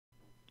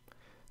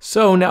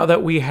So now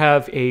that we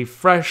have a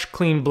fresh,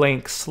 clean,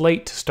 blank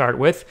slate to start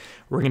with,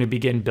 we're going to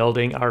begin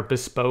building our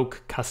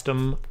bespoke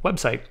custom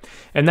website.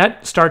 And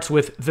that starts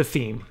with the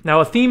theme. Now,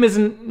 a theme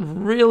isn't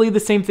really the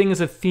same thing as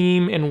a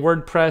theme in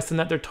WordPress in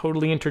that they're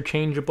totally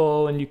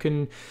interchangeable and you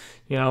can,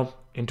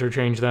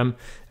 interchange them.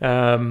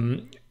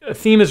 A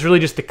theme is really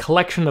just a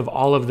collection of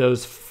all of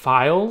those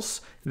files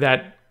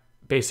that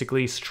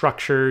basically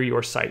structure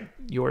your site,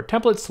 your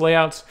templates,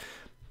 layouts,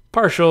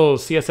 partials,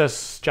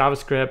 CSS,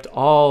 JavaScript,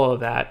 all of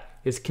that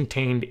is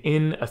contained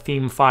in a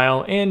theme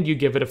file, and you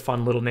give it a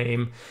fun little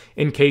name.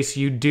 In case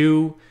you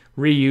do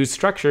reuse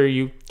structure,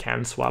 you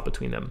can swap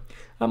between them.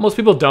 Most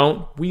people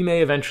don't. We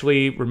may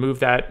eventually remove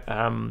that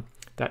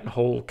that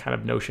whole kind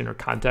of notion or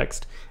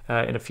context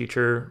in a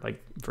future,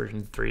 like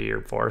version 3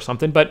 or 4 or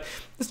something, but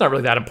it's not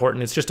really that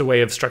important. It's just a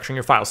way of structuring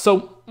your files.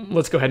 So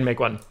let's go ahead and make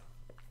one.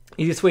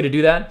 Easiest way to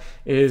do that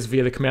is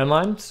via the command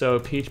line. So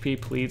PHP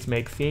please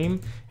make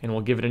theme, and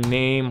we'll give it a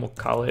name. We'll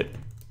call it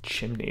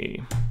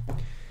chimney.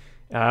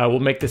 We'll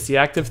make this the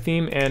active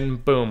theme,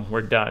 and boom,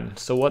 we're done.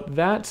 So what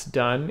that's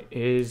done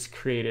is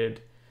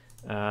created,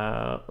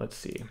 let's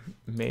see,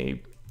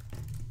 may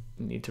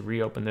need to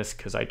reopen this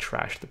because I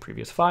trashed the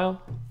previous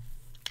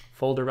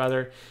folder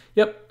rather.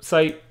 Yep,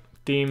 site,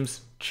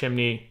 themes,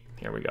 chimney,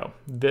 here we go.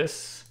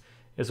 This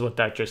is what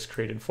that just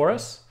created for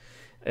us.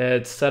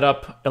 It's set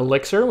up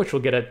Elixir, which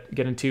we'll get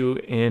into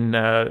in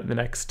the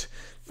next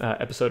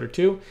episode or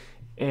two.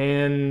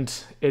 And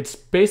it's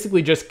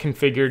basically just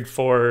configured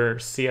for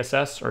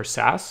CSS or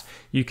Sass.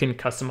 You can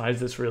customize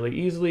this really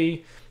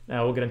easily.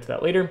 We'll get into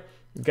that later.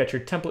 You've got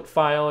your template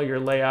file, your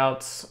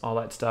layouts, all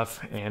that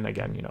stuff. And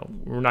again,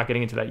 we're not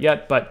getting into that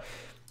yet, but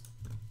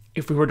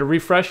if we were to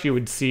refresh, you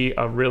would see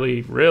a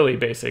really, really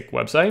basic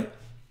website.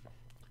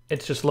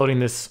 It's just loading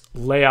this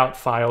layout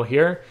file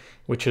here,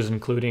 which is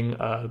including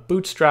a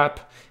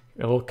bootstrap,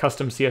 a little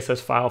custom CSS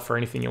file for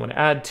anything you want to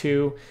add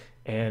to,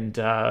 and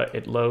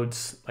it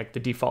loads like the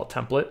default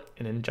template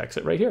and injects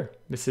it right here.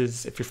 This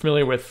is, if you're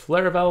familiar with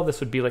Laravel, this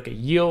would be like a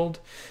yield.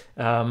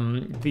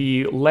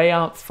 The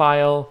layout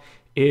file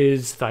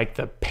is like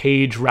the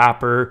page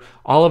wrapper,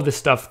 all of the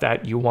stuff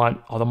that you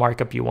want, all the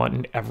markup you want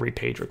in every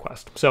page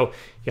request. So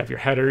you have your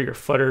header, your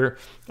footer,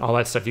 all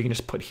that stuff you can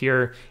just put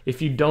here.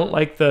 If you don't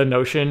like the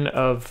notion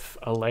of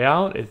a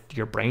layout,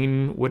 your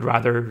brain would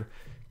rather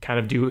kind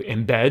of do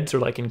embeds or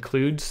like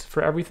includes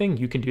for everything,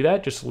 you can do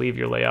that. Just leave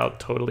your layout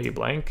totally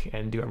blank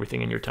and do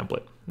everything in your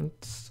template.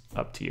 It's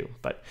up to you,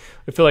 but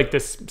I feel like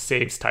this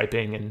saves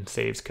typing and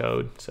saves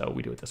code, so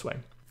we do it this way.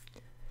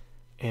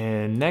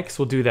 And next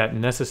we'll do that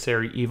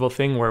necessary evil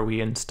thing where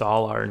we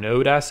install our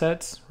node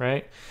assets,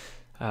 right?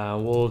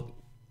 We'll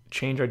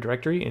change our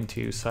directory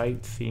into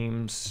site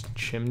themes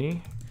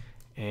chimney,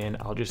 and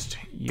I'll just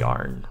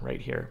yarn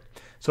right here.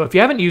 So if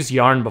you haven't used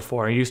yarn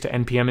before, you used to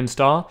npm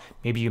install,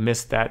 maybe you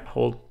missed that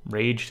whole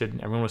rage that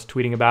everyone was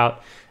tweeting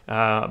about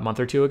a month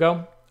or two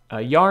ago.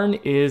 Yarn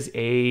is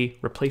a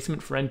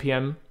replacement for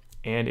npm,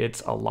 and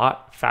it's a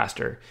lot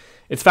faster.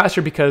 It's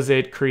faster because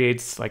it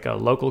creates like a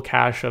local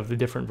cache of the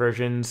different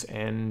versions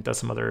and does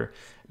some other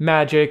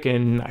magic,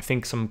 and I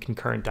think some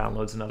concurrent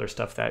downloads and other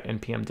stuff that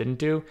npm didn't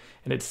do.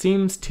 And it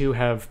seems to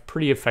have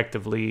pretty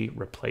effectively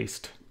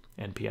replaced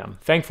npm.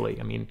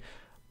 Thankfully, I mean,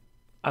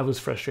 I was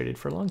frustrated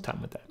for a long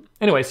time with that.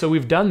 Anyway, so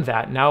we've done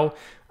that. Now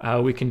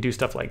we can do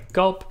stuff like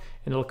Gulp,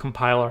 and it'll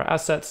compile our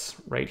assets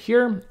right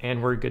here,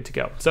 and we're good to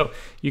go. So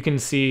you can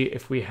see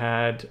if we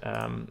had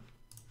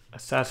a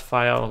Sass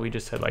file, we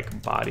just had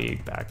like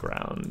body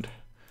background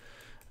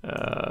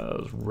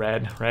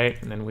red,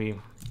 right? And then we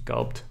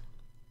gulped.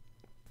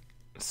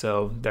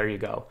 So there you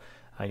go.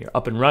 You're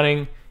up and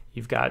running.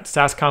 You've got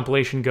Sass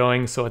compilation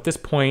going. So at this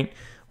point,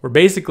 we're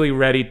basically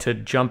ready to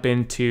jump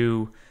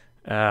into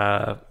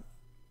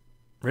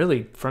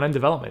really front-end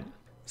development.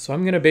 So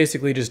I'm going to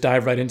basically just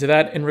dive right into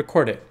that and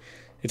record it.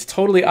 It's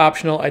totally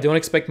optional. I don't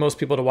expect most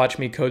people to watch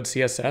me code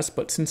CSS,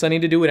 but since I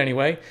need to do it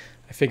anyway,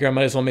 I figure I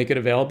might as well make it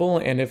available.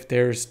 And if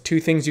there's 2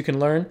 things you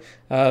can learn,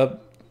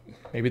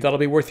 maybe that'll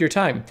be worth your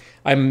time.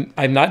 I'm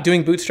not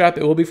doing Bootstrap.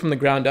 It will be from the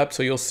ground up,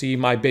 so you'll see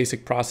my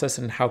basic process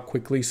and how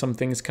quickly some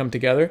things come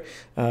together.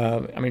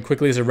 I mean,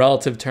 quickly is a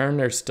relative term.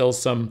 There's still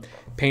some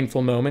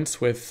painful moments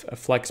with a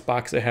flex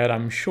box ahead,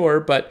 I'm sure,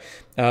 but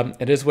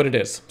it is what it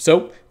is.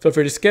 So feel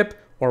free to skip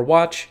or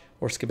watch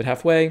or skip it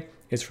halfway.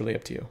 It's really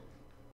up to you.